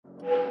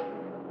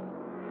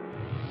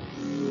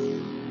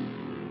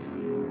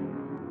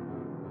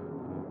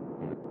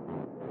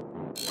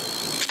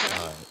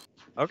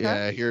Okay.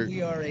 Yeah, here.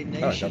 We are a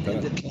nation in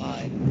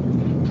decline.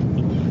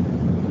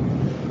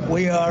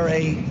 We are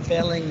a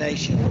failing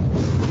nation.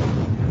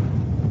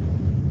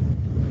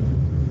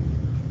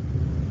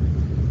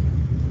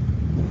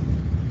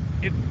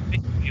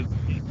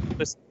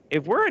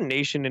 If we're a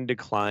nation in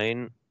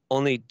decline,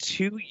 only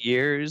 2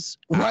 years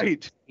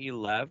Right. he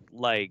left,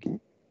 like,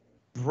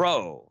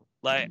 bro,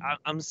 like,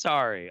 I'm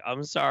sorry,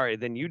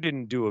 then you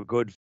didn't do a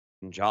good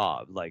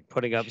job, like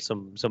putting up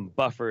some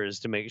buffers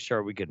to make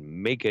sure we could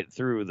make it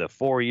through the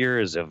 4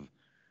 years of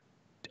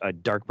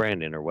Dark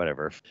Brandon or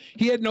whatever.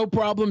 He had no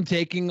problem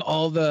taking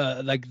all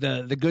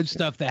the good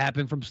stuff that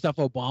happened from stuff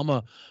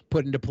Obama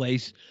put into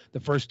place the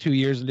first 2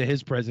 years into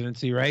his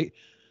presidency, right?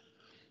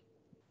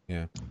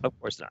 Yeah. Of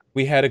course not.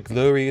 We had a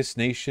glorious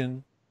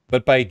nation,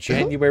 but by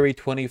January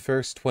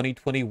 21st,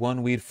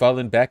 2021, we'd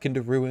fallen back into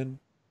ruin.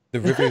 The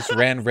rivers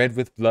ran red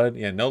with blood.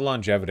 Yeah, no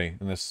longevity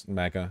in this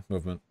MAGA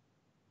movement.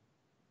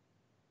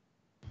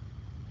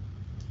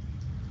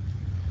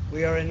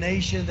 We are a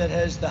nation that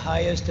has the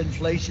highest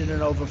inflation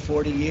in over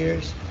 40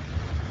 years.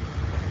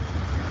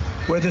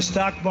 Where the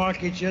stock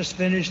market just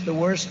finished the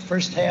worst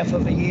first half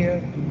of a year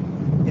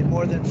in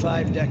more than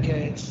 5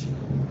 decades.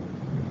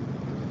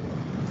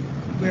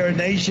 We are a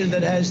nation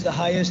that has the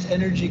highest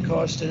energy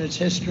cost in its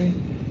history,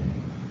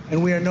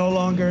 and we are no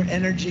longer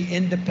energy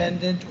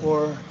independent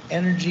or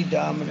energy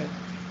dominant,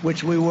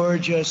 which we were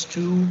just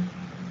 2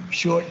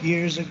 short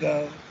years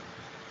ago.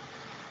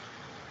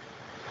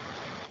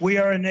 We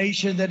are a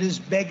nation that is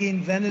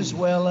begging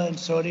Venezuela and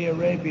Saudi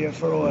Arabia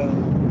for oil.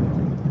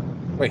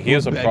 Wait, he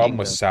has a problem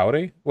with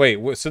Saudi? Wait,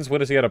 since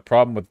when has he had a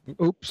problem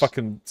with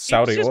fucking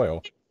Saudi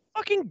oil?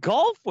 Fucking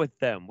golf with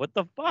them. What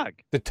the fuck?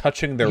 The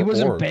touching their orbs.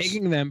 He wasn't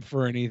begging them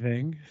for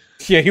anything.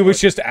 Yeah, he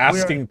was just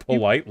asking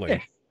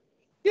politely.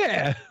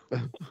 Yeah.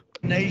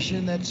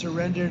 Nation that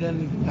surrendered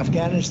in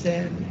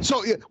Afghanistan.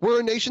 So yeah, we're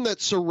a nation that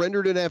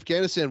surrendered in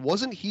Afghanistan.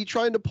 Wasn't he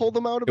trying to pull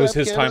them out of It was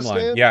Afghanistan?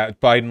 his timeline. Yeah,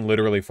 Biden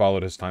literally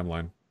followed his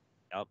timeline.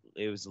 Yep,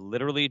 it was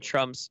literally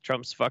Trump's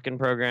fucking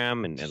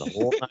program and the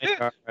whole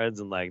 9 yards,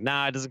 and like,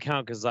 nah, it doesn't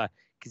count because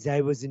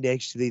I wasn't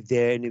actually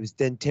there, and it was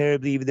done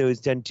terribly, even though it was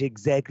done to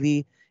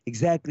exactly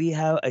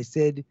how I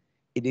said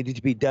it needed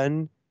to be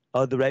done.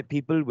 All the right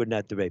people were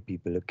not the right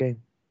people. Okay.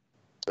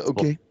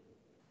 Okay.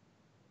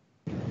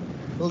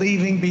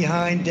 Leaving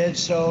behind dead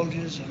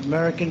soldiers,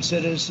 American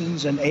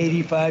citizens, and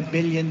 $85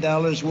 billion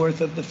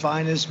worth of the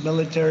finest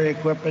military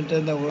equipment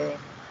in the world.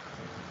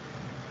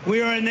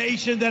 We are a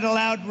nation that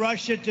allowed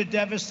Russia to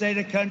devastate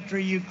a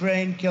country,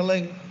 Ukraine,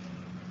 killing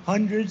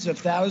hundreds of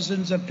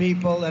thousands of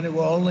people, and it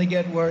will only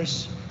get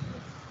worse.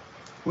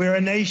 We're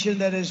a nation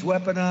that has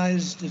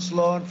weaponized its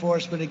law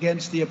enforcement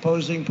against the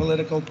opposing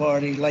political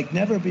party like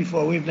never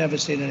before. We've never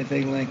seen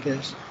anything like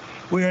this.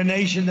 We're a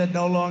nation that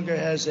no longer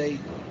has a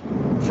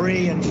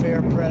free and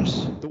fair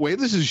press. The way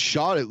this is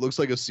shot, it looks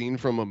like a scene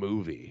from a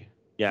movie.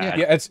 Yeah,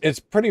 yeah, it's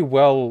pretty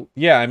well.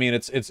 Yeah, I mean,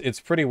 it's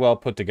pretty well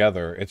put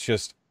together. It's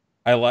just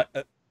I like.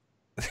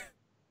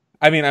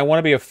 I mean, I want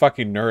to be a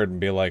fucking nerd and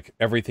be like,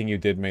 everything you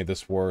did made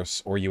this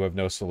worse, or you have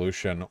no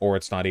solution, or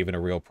it's not even a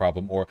real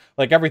problem, or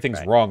like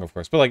everything's wrong, of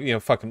course. But like, you know,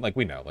 fucking like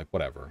we know, like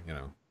whatever, you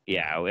know.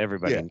 Yeah,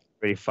 everybody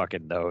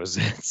fucking knows.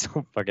 It's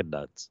so fucking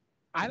nuts.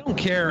 I don't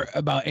care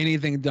about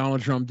anything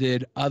Donald Trump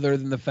did other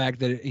than the fact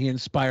that he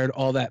inspired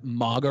all that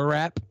MAGA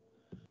rap.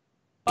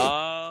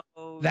 Oh,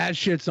 that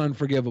shit's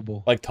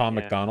unforgivable. Like Tom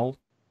McDonald.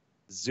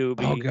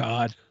 Zuby. Oh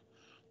God.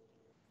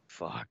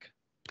 Fuck.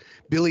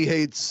 Billy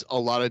hates a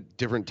lot of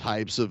different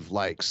types of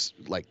like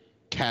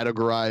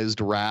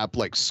categorized rap,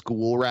 like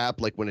school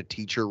rap, like when a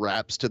teacher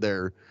raps to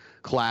their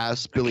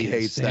class. Billy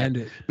hates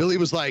that. Billy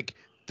was like,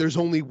 "There's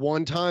only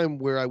one time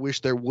where I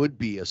wish there would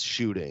be a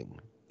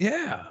shooting."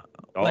 Yeah.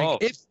 Like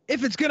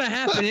if it's gonna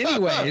happen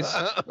anyways,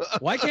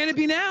 why can't it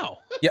be now?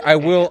 Yeah, I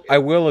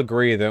will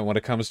agree that when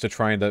it comes to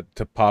trying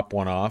to pop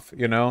one off,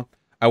 you know,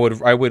 I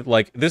would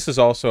like, this is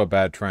also a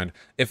bad trend.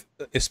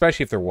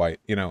 Especially if they're white,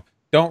 you know,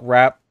 don't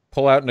rap,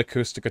 pull out an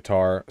acoustic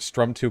guitar,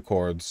 strum 2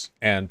 chords,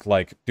 and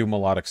like do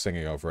melodic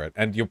singing over it,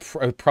 and you're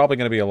probably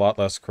going to be a lot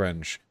less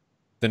cringe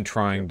than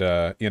trying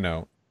to, you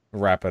know,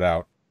 rap it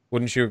out.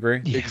 Wouldn't you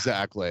agree? Yeah.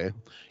 Exactly.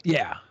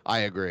 Yeah, I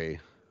agree.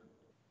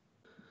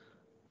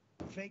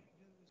 Fake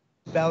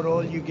news about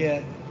all you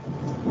get.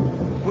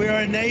 We're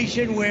a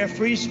nation where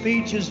free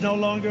speech is no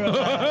longer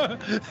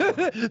allowed.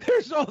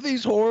 There's all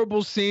these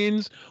horrible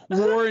scenes,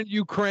 war in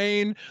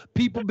Ukraine,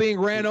 people being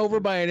ran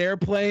over by an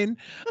airplane.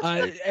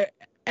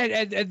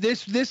 And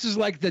this is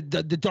like the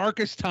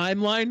darkest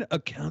timeline.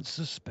 Account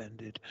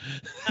suspended.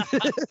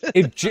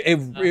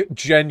 it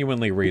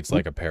genuinely reads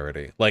like a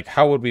parody. Like,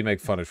 how would we make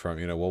fun of Trump?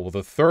 You know, well,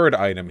 the third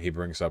item he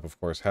brings up, of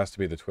course, has to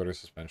be the Twitter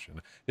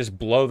suspension. Just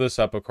blow this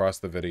up across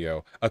the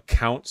video.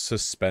 Account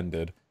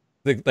suspended.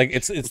 Like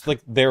it's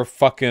like their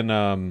fucking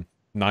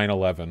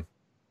 9/11.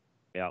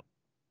 Yep.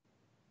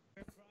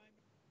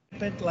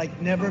 Like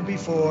never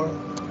before.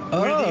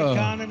 Where the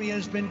economy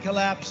has been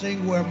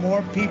collapsing, where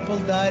more people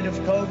died of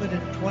COVID in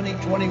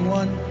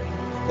 2021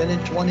 than in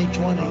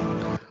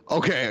 2020.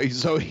 Okay,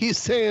 so he's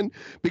saying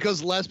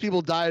because less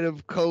people died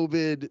of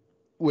COVID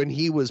when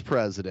he was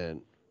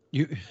president,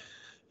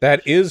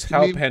 That is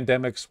how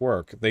pandemics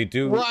work. They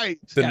do. Right.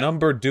 The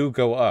number do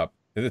go up.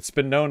 It's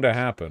been known to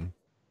happen.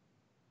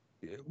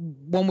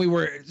 When we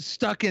were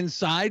stuck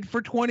inside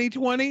for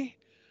 2020,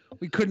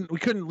 we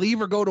couldn't leave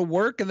or go to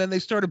work, and then they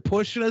started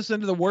pushing us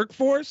into the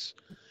workforce,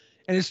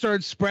 and it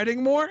started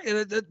spreading more.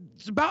 And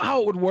it's about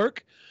how it would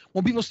work.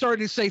 When people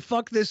started to say,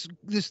 fuck this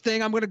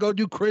thing, I'm going to go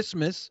do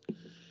Christmas.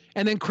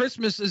 And then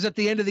Christmas is at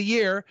the end of the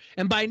year.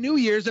 And by New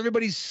Year's,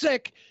 everybody's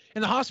sick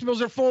and the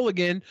hospitals are full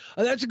again.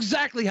 That's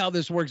exactly how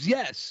this works.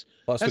 Yes.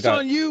 Plus, that's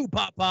on you,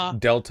 Papa.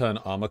 Delta and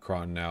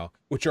Omicron now,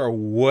 which are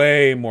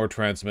way more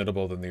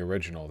transmittable than the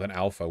original, than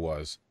Alpha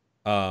was.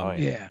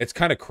 Yeah. It's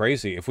kind of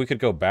crazy. If we could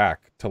go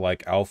back to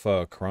like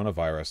Alpha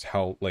coronavirus,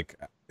 how like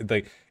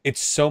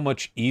it's so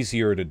much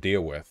easier to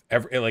deal with.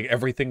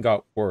 Everything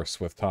got worse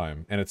with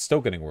time, and it's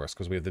still getting worse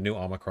because we have the new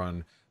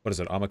Omicron. What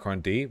is it?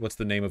 Omicron D? What's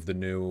the name of the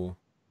new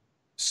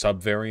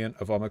subvariant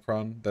of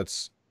Omicron?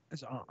 It's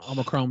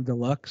Omicron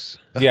Deluxe.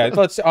 Yeah,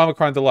 let's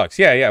Omicron Deluxe.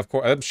 Yeah, of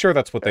course. I'm sure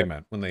that's what they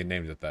meant when they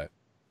named it that.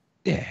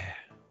 Yeah.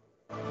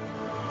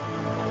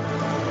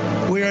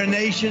 We are a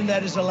nation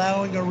that is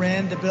allowing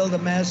Iran to build a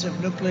massive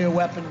nuclear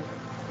weapon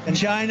and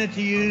China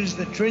to use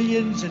the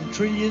trillions and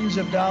trillions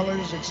of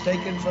dollars it's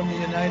taken from the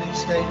United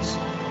States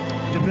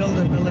to build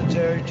a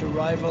military to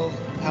rival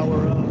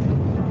our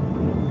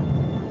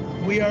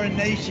own. We are a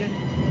nation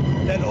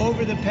that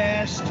over the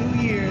past 2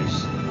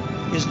 years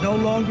is no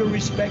longer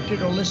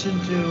respected or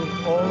listened to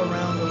all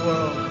around the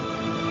world.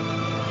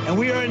 And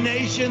we are a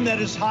nation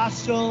that is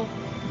hostile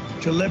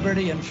to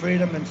liberty and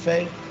freedom and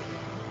faith.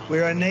 We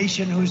are a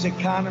nation whose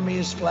economy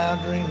is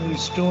floundering,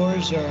 whose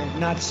stores are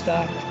not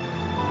stocked,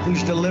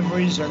 whose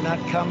deliveries are not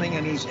coming,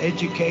 and whose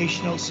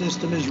educational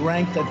system is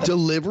ranked at the...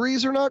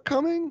 Deliveries are not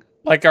coming?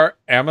 Like our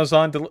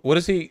Amazon... What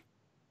is he...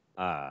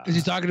 Is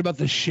he talking about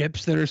the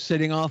ships that are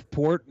sitting off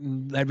port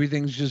and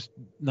everything's just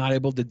not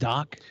able to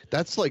dock?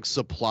 That's like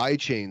supply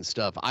chain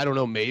stuff. I don't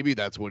know. Maybe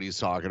that's what he's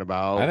talking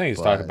about. I think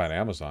he's talking about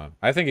Amazon.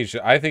 I think he's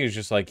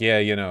just like, yeah,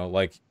 you know,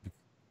 like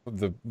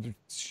the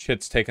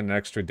shit's taking an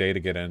extra day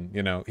to get in.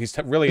 You know, he's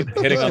really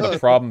hitting on the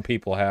problem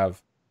people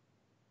have.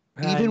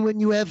 Even when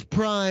you have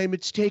Prime,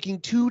 it's taking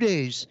 2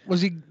 days. Was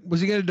he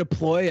going to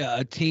deploy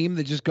a team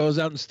that just goes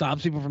out and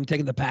stops people from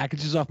taking the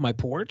packages off my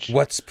porch?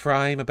 What's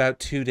Prime about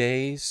 2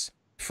 days?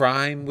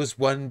 Prime was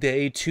 1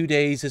 day. 2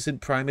 days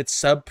isn't Prime. It's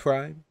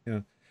subprime.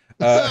 You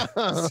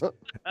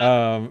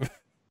know.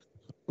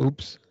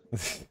 Oops.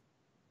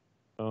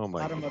 Oh my.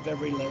 Bottom of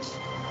every list.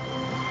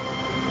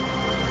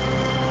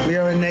 We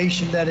are a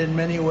nation that in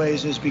many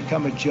ways has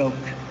become a joke.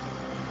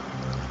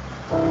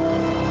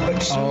 But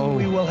soon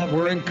we will have...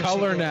 We're in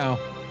color now.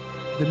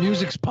 The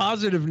music's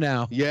positive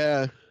now.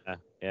 Yeah.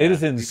 It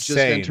is We've just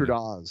insane entered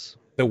Oz.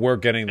 that we're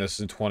getting this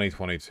in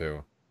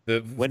 2022.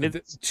 When did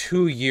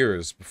 2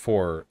 years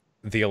before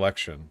the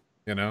election,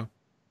 you know?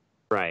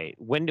 Right.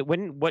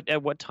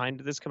 At what time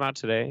did this come out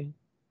today?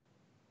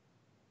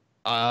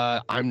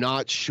 I'm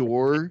not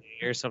sure.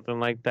 Or something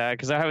like that,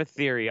 because I have a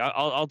theory.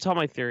 I'll tell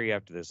my theory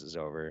after this is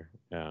over.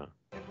 Yeah.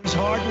 It's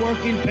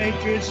hardworking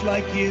patriots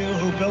like you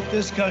who built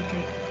this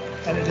country,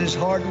 and it is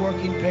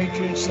hardworking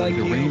patriots like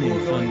you The who rain are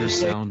and going thunder to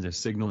save... sound is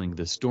signaling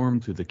the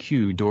storm to the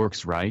Q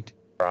dorks, right?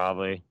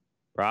 Probably.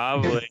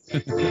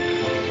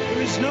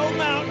 There is no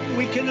mountain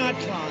we cannot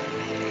climb.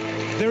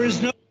 There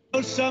is no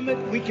summit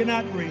we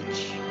cannot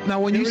reach. Now,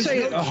 when you There is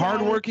say no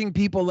hardworking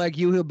people like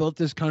you who built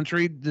this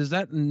country, does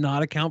that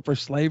not account for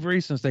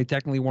slavery since they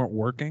technically weren't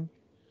working?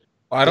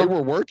 They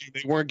were working.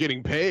 They weren't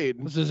getting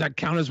paid. Does that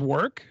count as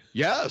work?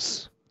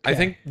 Yes. I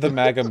think the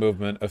MAGA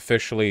movement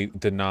officially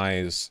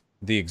denies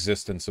the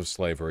existence of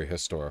slavery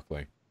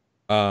historically.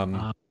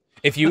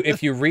 If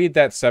you read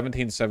that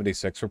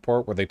 1776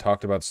 report where they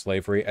talked about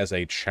slavery as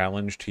a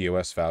challenge to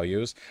U.S.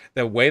 values,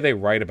 the way they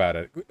write about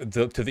it,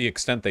 to the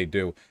extent they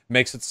do,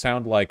 makes it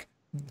sound like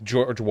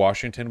George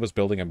Washington was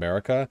building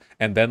America,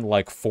 and then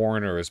like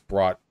foreigners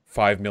brought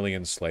 5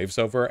 million slaves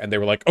over, and they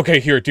were like, okay,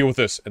 here, deal with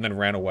this, and then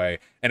ran away.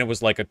 And it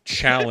was like a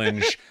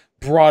challenge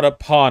brought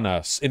upon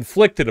us,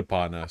 inflicted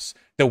upon us,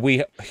 that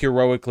we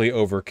heroically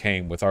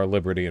overcame with our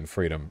liberty and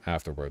freedom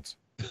afterwards.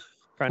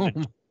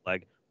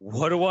 Like,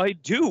 what do I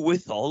do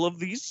with all of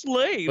these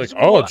slaves?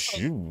 Like,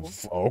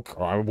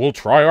 okay, we'll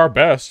try our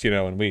best, you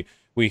know, and we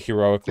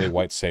heroically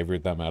white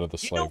saviored them out of the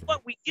slavery.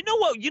 You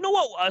know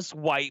what us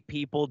white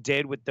people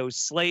did with those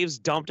slaves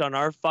dumped on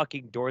our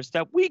fucking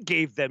doorstep? We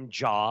gave them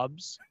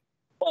jobs.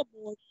 What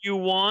more do you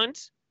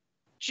want?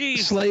 Jeez.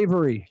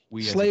 Slavery.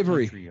 We as a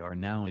country are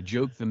now a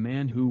joke. The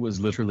man who was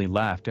literally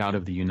laughed out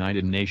of the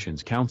United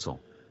Nations Council.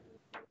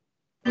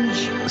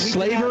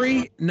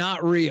 Slavery,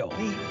 not real.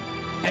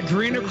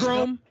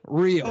 Adrenochrome,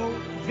 real. No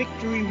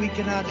victory we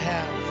cannot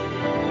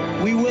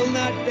have. We will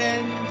not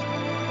bend.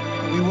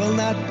 We will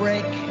not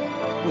break.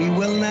 We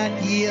will not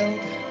yield.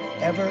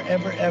 Ever,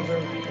 ever, ever.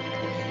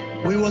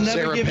 We will never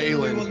Sarah give in.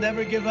 Palin. We will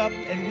never give up.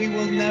 And we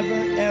will never,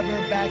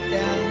 ever back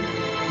down.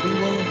 We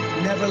will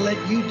never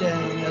let you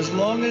down. As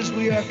long as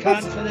we are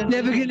confident.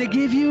 Never gonna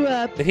give you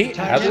up. Did he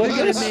Never ad-lib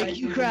gonna this? make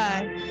you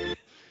cry.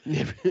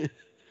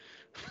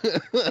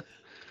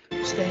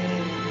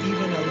 Stand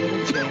even a little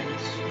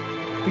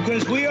chance.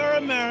 Because we are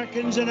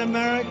Americans, and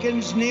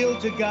Americans kneel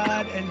to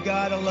God and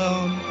God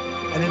alone.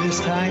 And it is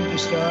time to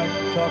start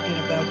talking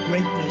about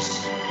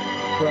greatness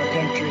for our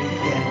country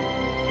again.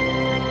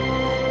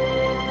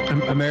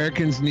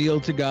 Americans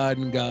kneel to God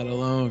and God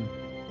alone.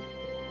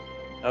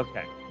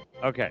 Okay.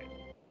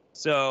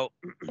 So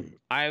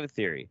I have a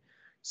theory.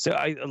 So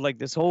I like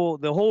the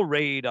whole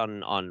raid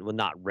on well,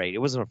 not raid. It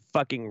wasn't a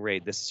fucking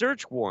raid. The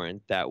search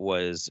warrant that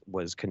was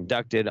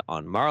conducted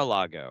on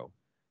Mar-a-Lago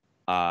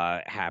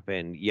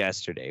happened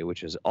yesterday,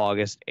 which is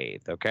August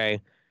 8th,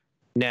 okay?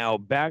 Now,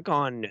 back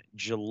on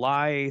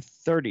July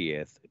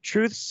 30th,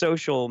 Truth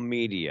Social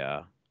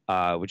Media,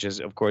 which is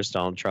of course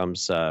Donald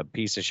Trump's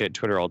piece of shit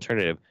Twitter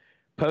alternative,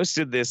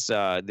 posted this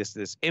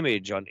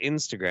image on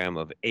Instagram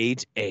of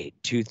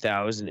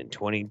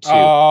 8/8/2022.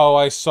 Oh,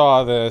 I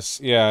saw this.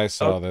 Yeah, I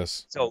saw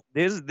this. So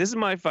this is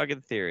my fucking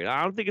theory. And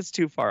I don't think it's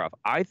too far off.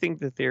 I think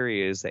the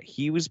theory is that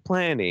he was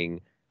planning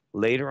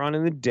later on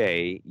in the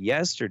day,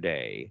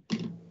 yesterday,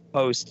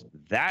 post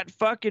that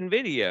fucking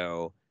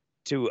video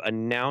to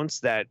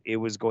announce that it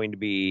was going to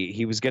be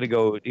he was going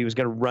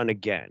to run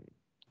again.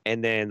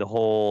 And then the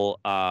whole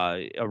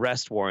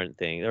arrest warrant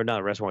thing, or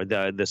not arrest warrant,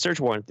 the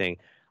search warrant thing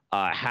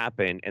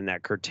happened, and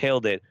that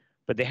curtailed it.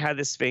 But they had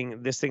this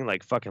thing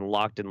like fucking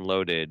locked and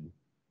loaded,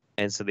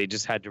 and so they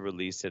just had to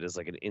release it as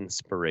like an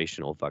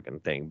inspirational fucking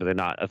thing. But they're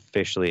not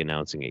officially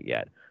announcing it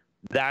yet.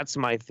 That's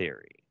my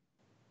theory.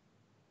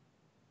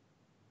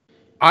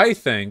 I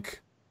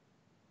think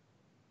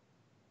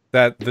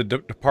that the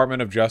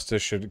Department of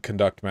Justice should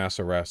conduct mass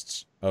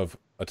arrests of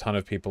a ton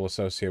of people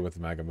associated with the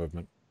MAGA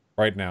movement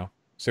right now.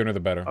 Sooner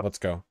the better. Let's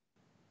go.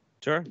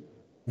 Sure.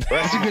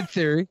 That's a good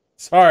theory.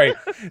 Sorry.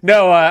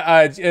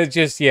 No,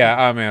 just, yeah,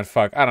 oh man,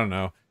 fuck. I don't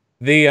know.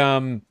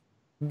 The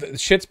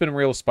shit's been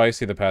real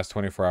spicy the past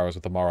 24 hours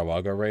with the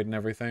Mar-a-Lago raid and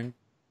everything.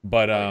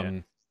 But,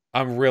 I'm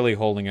really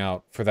holding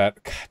out for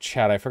that. God,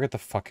 Chad, I forget the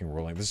fucking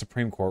ruling. The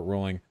Supreme Court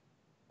ruling.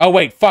 Oh,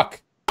 wait,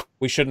 fuck!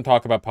 We shouldn't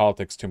talk about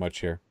politics too much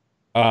here.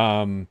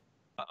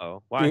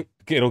 Uh-oh. Why?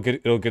 It'll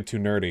get too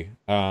nerdy.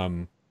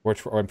 I'm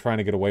trying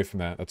to get away from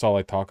that. That's all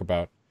I talk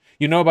about.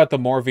 You know about the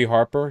Moore v.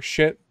 Harper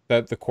shit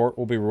that the court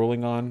will be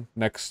ruling on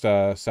next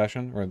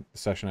session, or the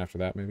session after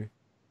that, maybe?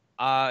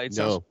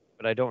 No,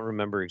 but I don't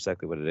remember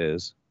exactly what it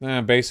is.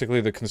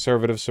 Basically, the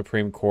conservative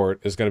Supreme Court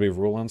is going to be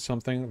ruling on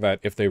something that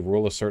if they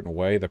rule a certain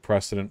way, the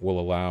precedent will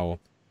allow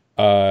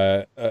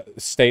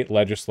state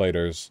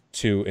legislators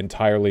to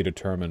entirely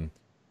determine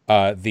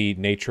the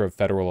nature of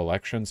federal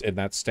elections in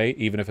that state,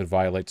 even if it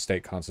violates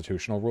state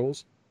constitutional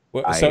rules.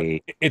 So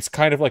it's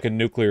kind of like a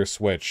nuclear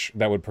switch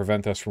that would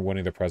prevent us from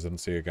winning the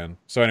presidency again.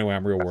 So anyway,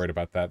 I'm real worried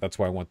about that. That's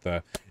why I want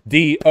the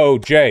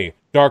DOJ,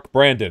 Dark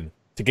Brandon,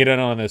 to get in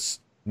on this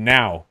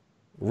now.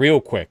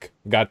 Real quick.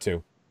 Got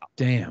to.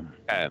 Damn.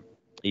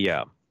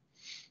 Yeah.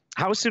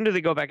 How soon do they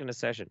go back into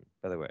session,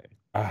 by the way?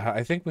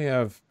 I think we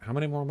have, how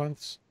many more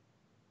months?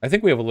 I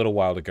think we have a little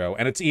while to go.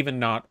 And it's even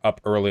not up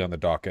early on the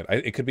docket.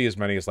 It could be as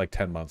many as like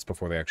 10 months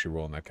before they actually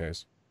rule in that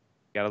case.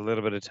 Got a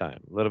little bit of time.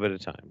 Well,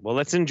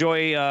 let's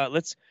enjoy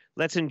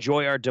let's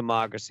enjoy our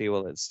democracy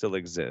while it still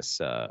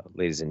exists,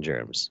 ladies and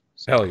germs.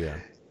 So. Hell yeah.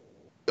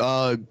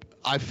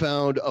 I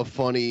found a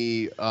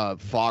funny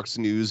Fox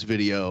News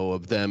video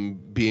of them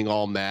being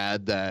all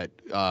mad that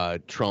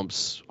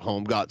Trump's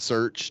home got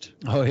searched.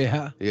 Oh,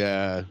 yeah?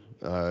 Yeah.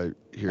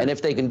 Here. And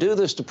if they can do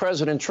this to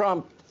President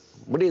Trump,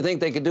 what do you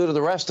think they could do to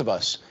the rest of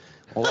us?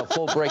 We'll have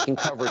full breaking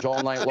coverage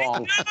all night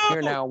long.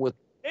 Here now with...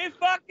 They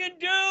fucking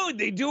do.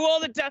 They do all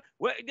the time.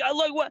 What?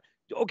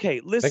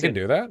 Okay, listen. They can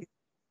do that?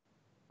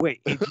 Wait,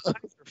 if you guys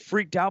are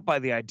freaked out by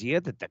the idea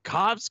that the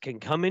cops can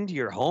come into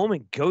your home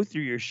and go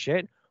through your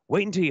shit,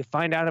 wait until you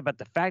find out about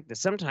the fact that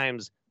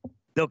sometimes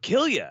they'll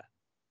kill you.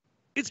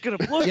 It's going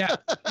to blow your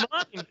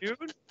mind,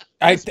 dude.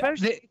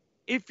 Especially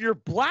if you're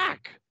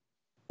black.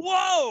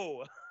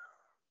 Whoa!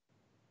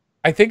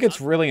 I think it's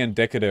really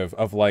indicative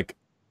of, like,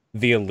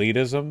 the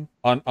elitism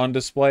on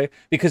display,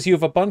 because you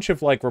have a bunch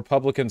of like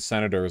Republican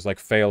senators, like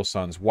fail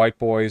sons, white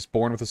boys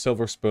born with a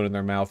silver spoon in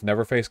their mouth,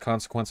 never faced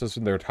consequences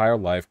in their entire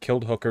life,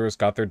 killed hookers,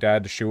 got their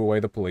dad to shoo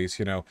away the police,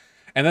 you know,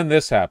 and then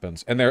this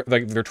happens, and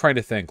they're trying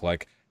to think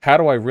like, how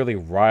do I really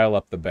rile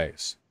up the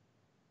base?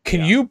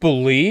 Can you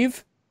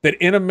believe that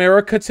in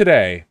America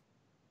today,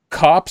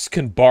 cops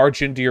can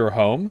barge into your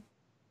home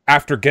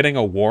after getting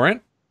a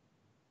warrant?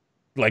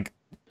 Like,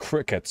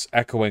 crickets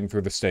echoing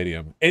through the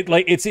stadium.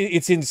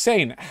 It's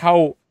insane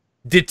how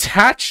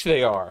detached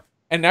they are.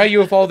 And now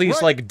you have all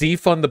these like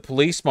defund the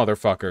police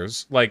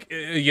motherfuckers. Like,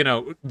 you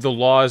know, the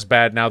law is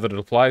bad now that it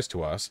applies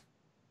to us.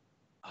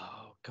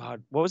 Oh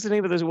God, what was the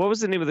name of those? What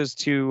was the name of those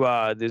two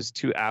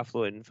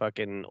affluent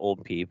fucking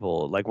old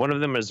people? Like one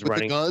of them is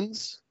running the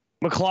guns.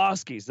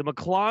 McCloskeys, the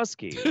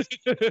McCloskeys.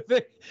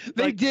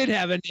 they did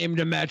have a name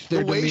to match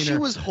their demeanor. The way she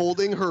was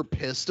holding her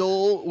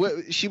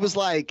pistol, she was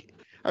like.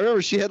 I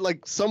remember she had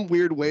like some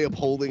weird way of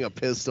holding a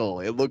pistol.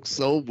 It looked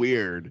so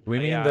weird. We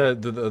mean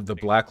the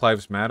Black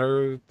Lives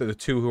Matter, the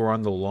two who are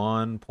on the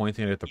lawn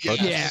pointing at the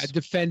protesters? Yeah,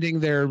 defending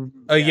their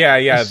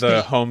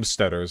the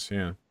homesteaders,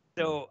 yeah.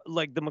 So,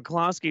 like, the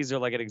McCloskeys are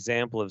like an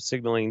example of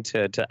signaling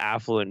to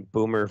affluent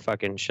boomer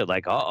fucking shit.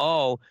 Like,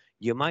 oh,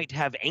 you might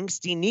have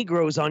angsty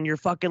Negroes on your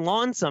fucking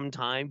lawn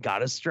sometime.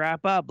 Gotta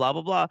strap up, blah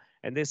blah blah.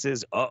 And this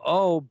is,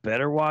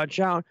 better watch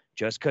out.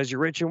 Just because you're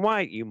rich and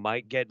white, you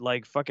might get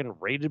like fucking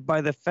raided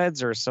by the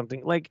feds or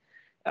something. Like,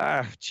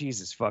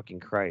 Jesus fucking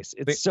Christ,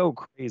 it's so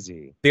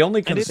crazy. The only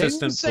And they didn't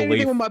consistent say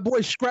anything when my boy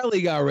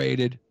Shkreli got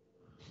raided.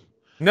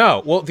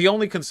 No, well, the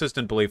only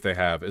consistent belief they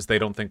have is they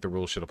don't think the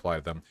rules should apply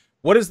to them.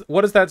 What is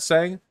that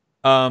saying?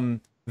 The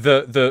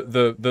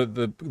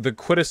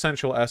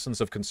quintessential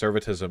essence of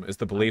conservatism is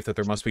the belief that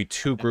there must be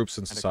two groups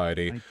in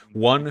society: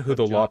 one who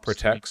the law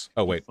protects.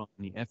 Oh wait,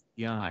 the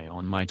FBI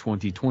on my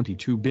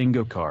 2022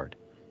 bingo card.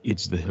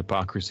 It's the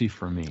hypocrisy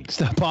for me. It's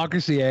the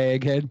hypocrisy,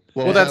 egghead.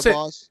 Well, that's it.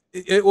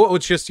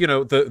 It's just, you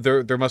know,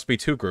 there must be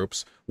two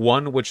groups: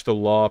 one which the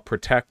law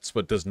protects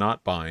but does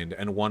not bind,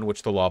 and one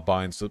which the law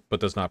binds but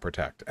does not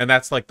protect. And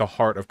that's like the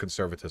heart of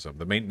conservatism,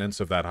 the maintenance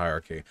of that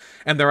hierarchy.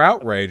 And they're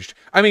outraged.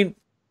 I mean,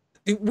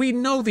 we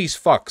know these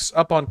fucks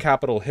up on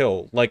Capitol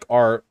Hill like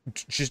are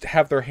just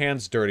have their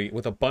hands dirty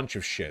with a bunch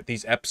of shit.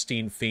 These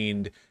Epstein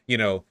fiend, you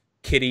know,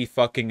 kitty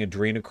fucking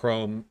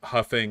adrenochrome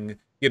huffing.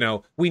 You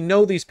know, we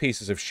know these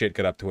pieces of shit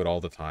get up to it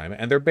all the time,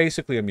 and they're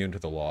basically immune to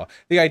the law.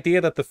 The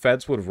idea that the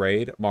feds would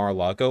raid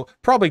Mar-a-Lago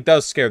probably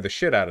does scare the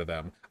shit out of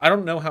them. I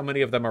don't know how many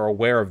of them are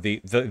aware of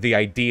the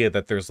idea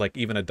that there's, like,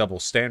 even a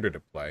double standard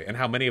at play, and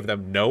how many of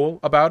them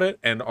know about it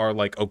and are,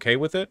 like, okay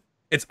with it.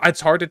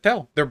 It's hard to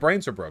tell. Their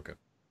brains are broken.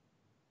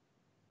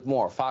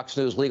 More. Fox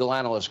News legal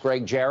analyst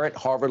Greg Jarrett,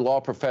 Harvard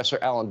law professor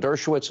Alan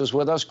Dershowitz is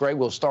with us. Greg,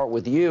 we'll start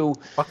with you.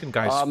 Fucking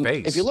guy's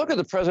face. If you look at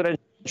the Presidential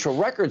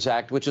Records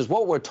Act, which is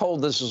what we're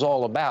told this is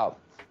all about,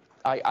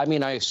 I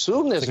mean, I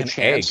assume there's a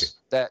chance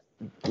that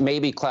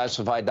maybe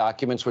classified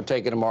documents were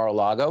taken to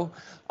Mar-a-Lago.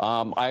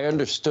 I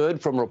understood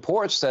from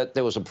reports that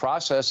there was a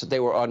process that they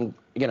were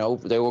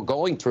they were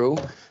going through.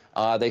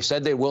 They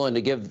said they're willing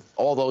to give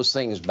all those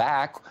things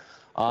back.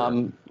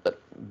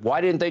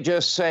 Why didn't they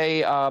just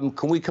say,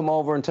 can we come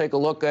over and take a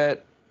look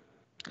at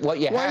what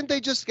you have? Why didn't they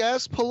just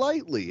ask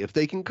politely if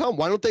they can come?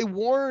 Why don't they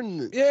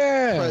warn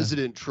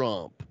President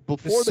Trump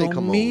before they come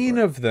over? So mean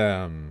of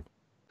them.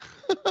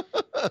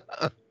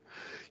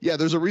 Yeah,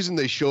 there's a reason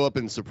they show up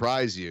and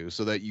surprise you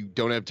so that you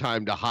don't have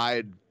time to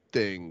hide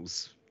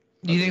things.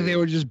 You think they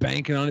were just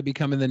banking on it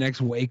becoming the next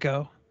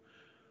Waco?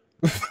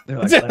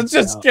 Like,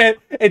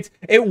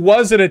 it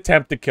was an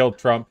attempt to kill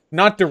Trump,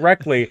 not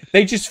directly.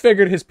 They just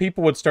figured his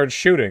people would start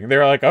shooting. They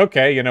were like,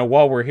 okay, you know,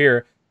 while we're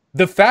here.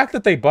 The fact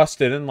that they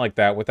busted in like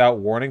that without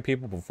warning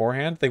people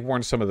beforehand, they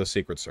warned some of the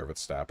Secret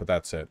Service staff, but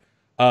that's it.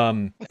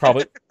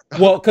 Probably.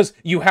 Well, because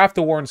you have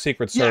to warn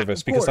Secret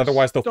Service because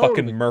otherwise they'll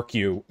fucking murk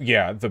you.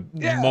 Yeah,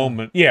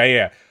 moment.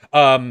 Yeah.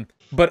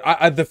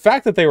 But the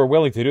fact that they were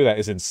willing to do that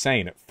is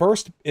insane.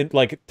 First,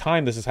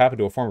 time this has happened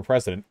to a former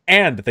president,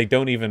 and they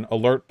don't even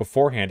alert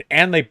beforehand,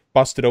 and they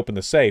busted open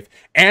the safe,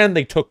 and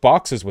they took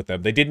boxes with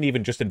them. They didn't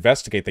even just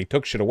investigate. They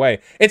took shit away.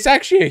 It's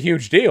actually a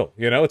huge deal.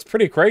 You know, it's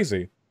pretty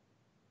crazy.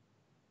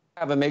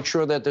 And make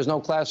sure that there's no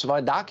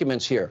classified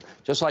documents here.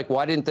 Just like,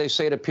 why didn't they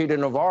say to Peter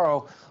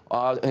Navarro,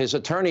 his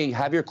attorney,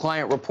 have your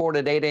client report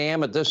at 8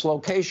 a.m. at this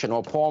location,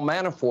 or Paul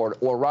Manafort,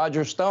 or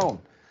Roger Stone?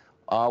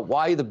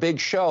 Why the big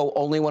show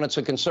only when it's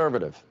a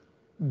conservative?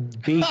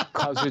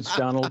 Because it's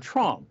Donald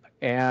Trump.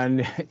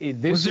 And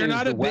was there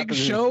not a big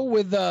show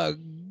with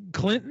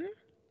Clinton?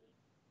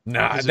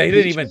 Nah, they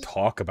didn't even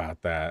talk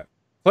about that.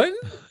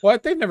 Clinton?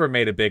 What? They never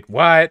made a big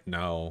what?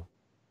 No.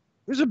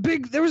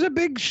 There was a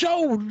big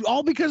show,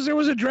 all because there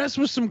was a dress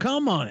with some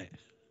cum on it.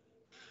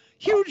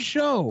 Huge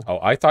show. Oh,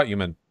 I thought you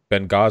meant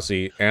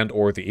Benghazi and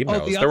or the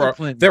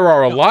emails. There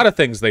are a lot of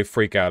things they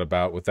freak out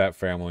about with that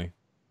family.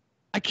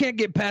 I can't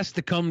get past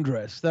the cum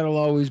dress. That'll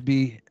always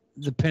be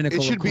the pinnacle.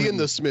 It should be in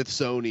the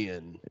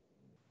Smithsonian.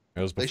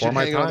 It was before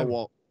my time.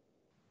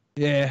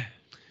 Yeah.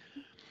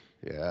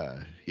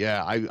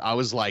 I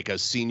was like a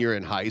senior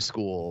in high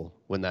school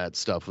when that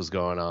stuff was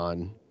going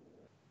on.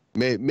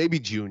 Maybe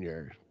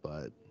junior,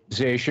 but.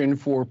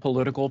 For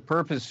political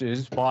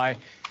purposes by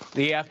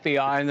the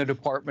FBI and the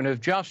Department of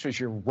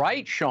Justice. You're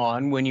right,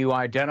 Sean, when you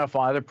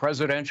identify the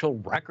Presidential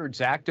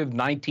Records Act of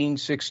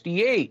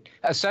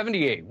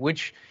 78,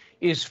 which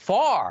is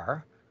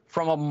far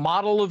from a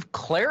model of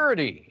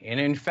clarity. And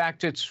in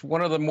fact, it's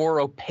one of the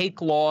more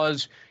opaque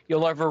laws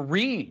you'll ever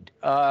read.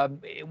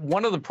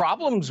 One of the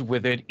problems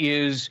with it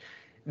is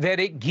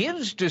that it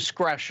gives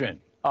discretion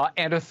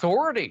and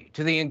authority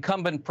to the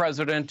incumbent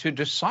president to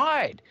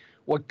decide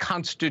what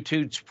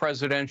constitutes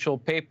presidential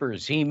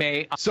papers. He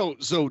may. So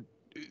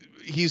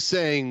he's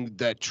saying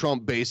that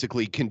Trump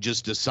basically can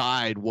just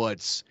decide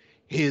what's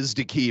his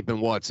to keep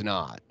and what's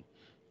not.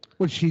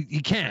 Which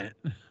he can't.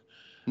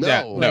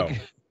 No. No.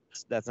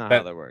 That's not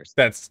how that works.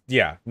 That's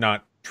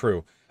not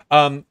true.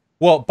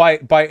 Well,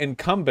 by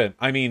incumbent,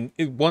 I mean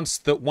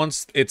once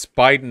it's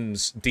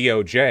Biden's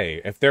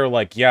DOJ, if they're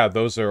like, yeah,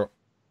 those are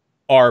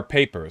our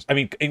papers. I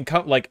mean,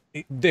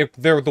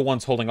 they're the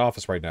ones holding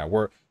office right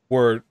now.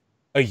 We're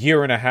a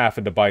year and a half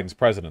into Biden's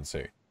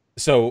presidency.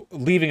 So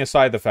leaving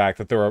aside the fact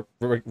that there are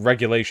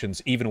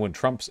regulations even when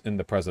Trump's in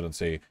the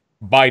presidency,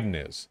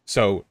 Biden is.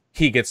 So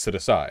he gets to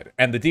decide.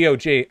 And the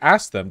DOJ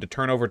asked them to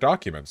turn over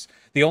documents.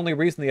 The only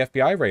reason the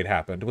FBI raid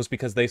happened was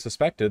because they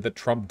suspected that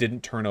Trump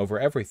didn't turn over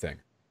everything,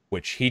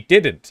 which he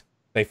didn't.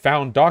 They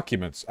found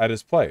documents at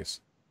his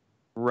place.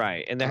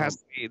 Right, and there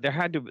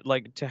had to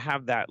like to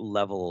have that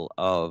level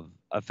of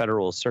a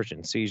federal search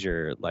and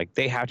seizure. Like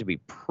they have to be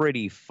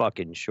pretty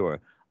fucking sure.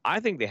 I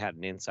think they had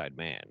an inside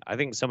man. I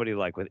think somebody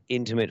like with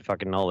intimate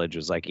fucking knowledge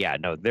was like, yeah,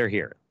 no, they're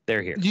here.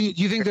 They're here. Do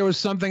you think there was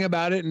something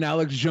about it in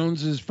Alex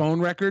Jones's phone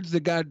records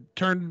that got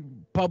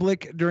turned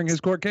public during his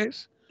court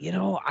case? You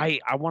know, I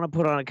want to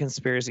put on a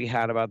conspiracy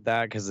hat about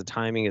that because the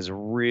timing is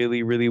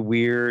really, really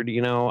weird.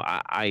 You know,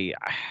 I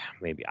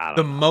maybe I don't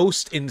know. The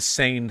most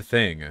insane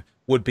thing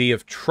would be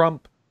if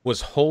Trump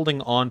was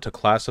holding on to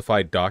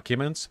classified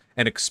documents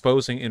and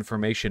exposing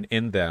information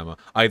in them,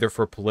 either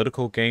for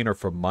political gain or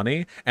for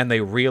money, and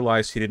they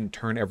realized he didn't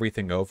turn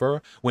everything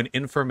over, when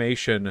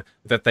information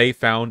that they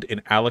found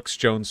in Alex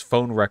Jones'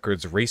 phone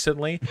records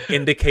recently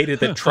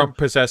indicated that Trump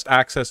possessed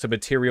access to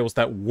materials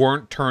that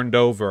weren't turned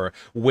over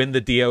when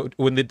the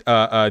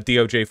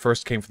DOJ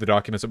first came for the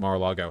documents at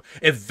Mar-a-Lago.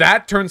 If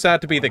that turns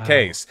out to be the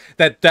case,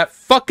 that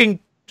fucking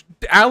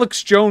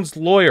Alex Jones'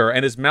 lawyer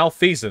and his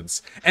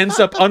malfeasance ends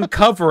up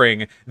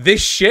uncovering this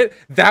shit,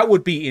 that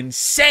would be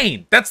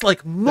insane. That's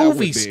like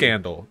movie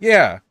scandal.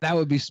 Yeah. That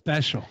would be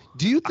special.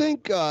 Do you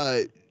think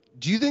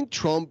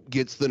Trump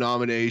gets the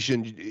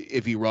nomination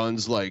if he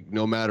runs like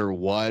no matter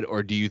what,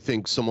 or do you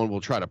think someone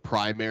will try to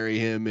primary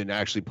him and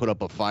actually put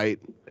up a fight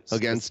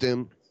against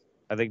him?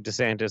 I think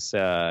DeSantis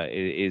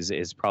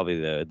is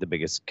probably the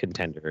biggest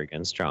contender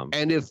against Trump.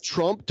 And if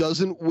Trump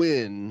doesn't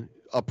win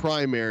a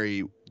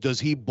primary, does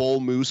he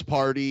bull moose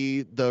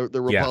party the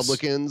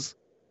Republicans?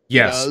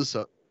 Yes. He does?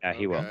 So, yeah,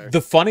 he will.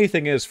 The funny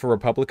thing is, for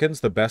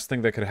Republicans, the best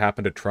thing that could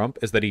happen to Trump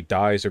is that he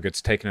dies or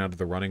gets taken out of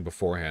the running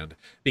beforehand.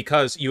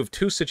 Because you have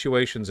two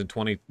situations in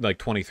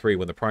 23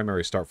 when the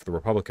primaries start for the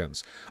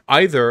Republicans.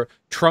 Either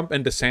Trump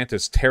and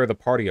DeSantis tear the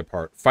party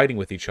apart, fighting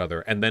with each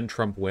other, and then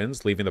Trump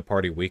wins, leaving the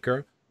party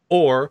weaker.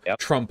 Or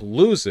Trump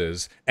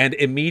loses and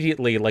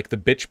immediately, like the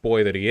bitch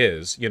boy that he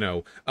is, you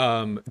know,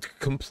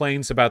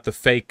 complains about the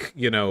fake,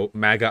 you know,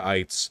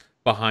 MAGA-ites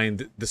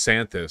behind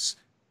DeSantis,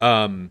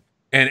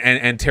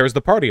 and tears the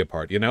party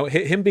apart. You know,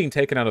 him being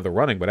taken out of the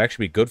running would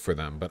actually be good for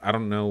them, but I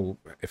don't know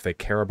if they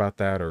care about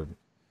that or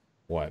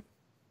what.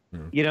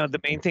 You know,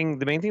 the main thing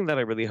that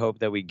I really hope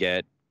that we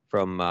get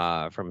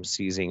from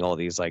seizing all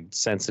these like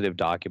sensitive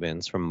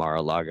documents from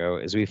Mar-a-Lago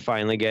is we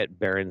finally get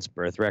Barron's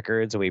birth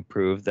records and we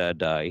prove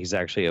that he's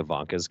actually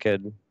Ivanka's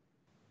kid.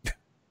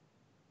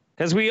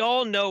 Because we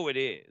all know it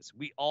is.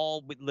 We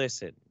all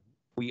listen.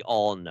 We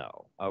all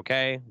know.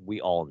 Okay,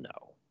 we all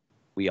know.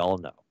 We all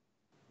know.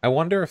 I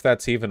wonder if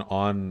that's even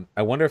on.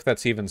 I wonder if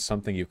that's even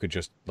something you could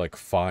just like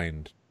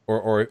find,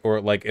 or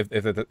like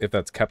if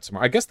that's kept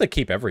somewhere. I guess they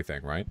keep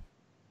everything, right?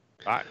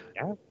 Yeah.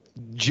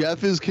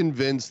 Jeff is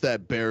convinced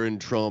that Barron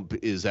Trump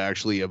is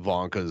actually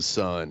Ivanka's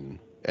son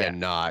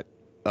and not.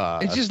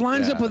 It just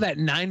lines up with that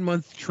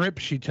 9-month trip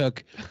she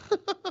took.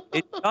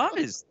 It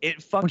does.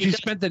 It fucking. When she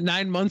spent the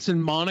 9 months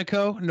in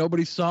Monaco,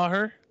 nobody saw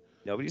her.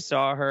 Nobody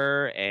saw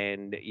her,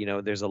 and you know,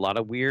 there's a lot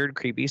of weird,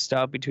 creepy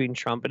stuff between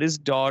Trump and his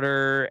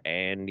daughter,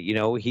 and you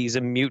know, he's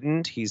a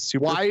mutant. He's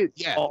super. Why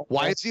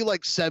is he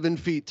like 7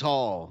 feet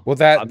tall? Well,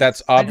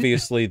 that's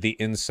obviously the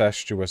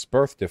incestuous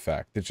birth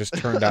defect. It just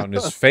turned out in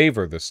his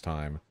favor this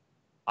time.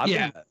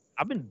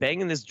 I've been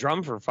banging this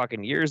drum for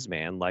fucking years,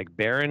 man. Like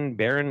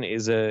Barron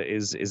is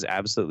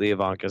absolutely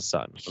Ivanka's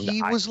son.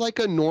 He was like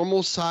a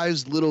normal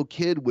sized little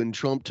kid when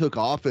Trump took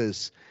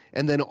office,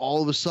 and then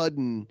all of a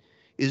sudden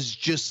is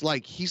just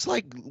like he's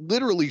like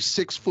literally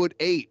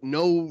 6'8",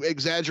 no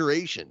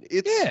exaggeration.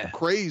 It's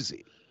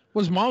crazy.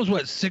 Well, his mom's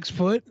what, 6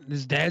 foot?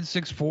 His dad's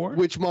 6'4".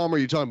 Which mom are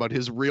you talking about?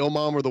 His real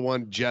mom or the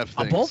one Jeff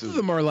thinks? Both of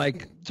them are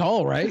like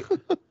tall, right?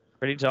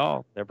 Pretty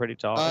tall. They're pretty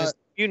tall.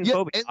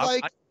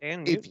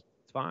 It's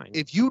fine.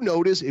 If you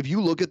notice, if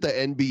you look at the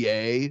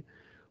NBA,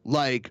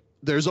 like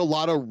there's a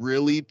lot of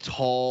really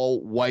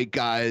tall white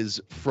guys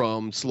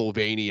from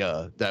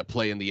Slovenia that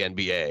play in the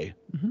NBA.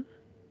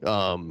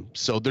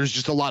 So there's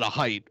just a lot of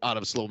height out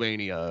of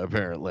Slovenia,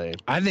 apparently.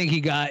 I think he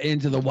got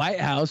into the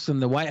White House,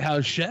 and the White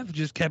House chef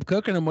just kept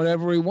cooking him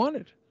whatever he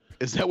wanted.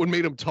 Is that what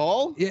made him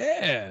tall?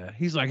 Yeah.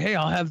 He's like, hey,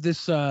 I'll have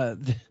this, I'll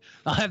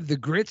have the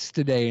grits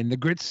today, and the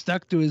grits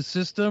stuck to his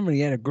system, and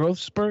he had a growth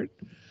spurt.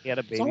 He had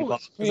a baby.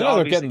 You know,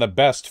 they're getting the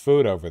best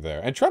food over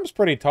there, and Trump's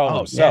pretty tall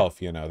himself.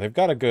 Yeah. You know, they've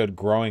got a good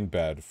growing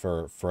bed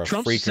for a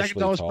Trump's freakishly second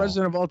tallest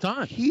president of all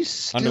time. He's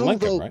still under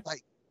Lincoln, though, right?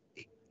 like,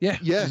 yeah,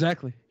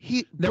 exactly.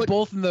 They're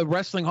both in the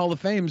Wrestling Hall of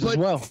Fames as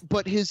well.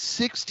 But his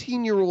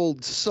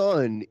 16-year-old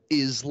son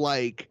is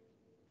like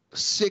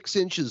 6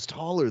 inches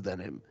taller than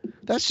him.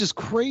 That's just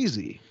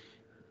crazy.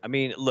 I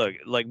mean, look,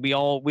 like we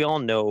all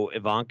know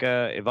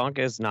Ivanka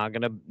is not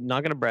gonna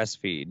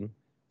breastfeed.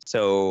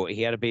 So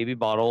he had a baby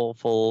bottle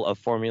full of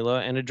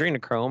formula and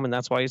adrenochrome, and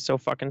that's why he's so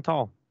fucking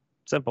tall.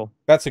 Simple.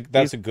 That's a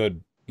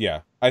good,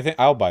 yeah. I think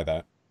I'll buy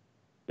that.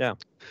 Yeah.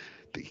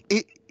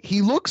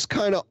 He looks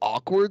kind of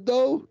awkward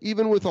though,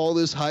 even with all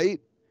this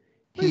height.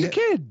 He's a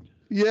kid.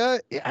 Yeah,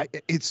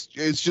 it's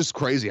just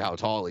crazy how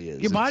tall he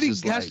is. Your body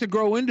has to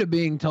grow into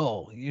being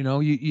tall. You know,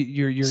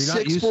 you're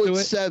not used to it.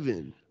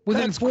 6'7".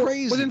 Within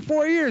crazy.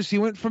 4 years, he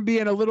went from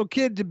being a little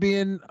kid to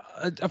being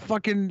a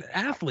fucking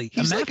athlete.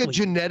 He's like a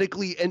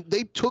genetically, and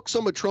they took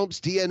some of Trump's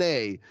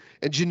DNA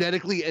and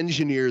genetically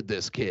engineered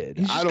this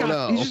kid. I don't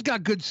know. He's just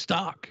got good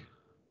stock.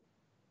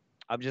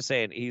 I'm just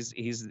saying, he's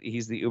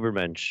the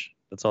Ubermensch.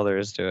 That's all there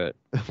is to it.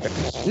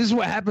 This is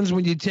what happens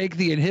when you take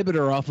the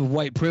inhibitor off of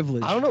white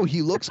privilege. I don't know.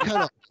 He looks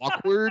kind of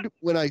awkward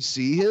when I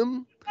see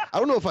him. I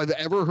don't know if I've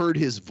ever heard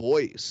his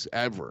voice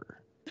ever.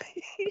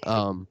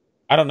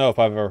 I don't know if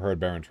I've ever heard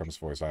Barron Trump's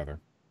voice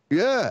either.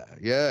 Yeah.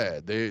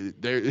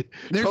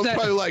 Trump's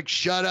probably like,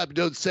 shut up,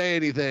 don't say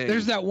anything.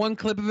 There's that one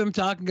clip of him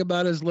talking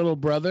about his little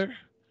brother.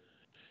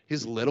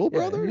 His little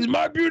brother? He's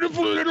my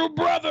beautiful little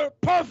brother,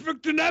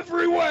 perfect in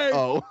every way.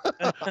 Oh.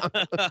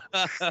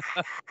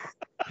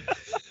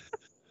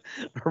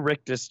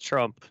 Rictus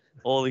Trump.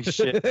 Holy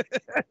shit.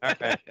 All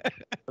right.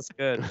 That's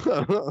good.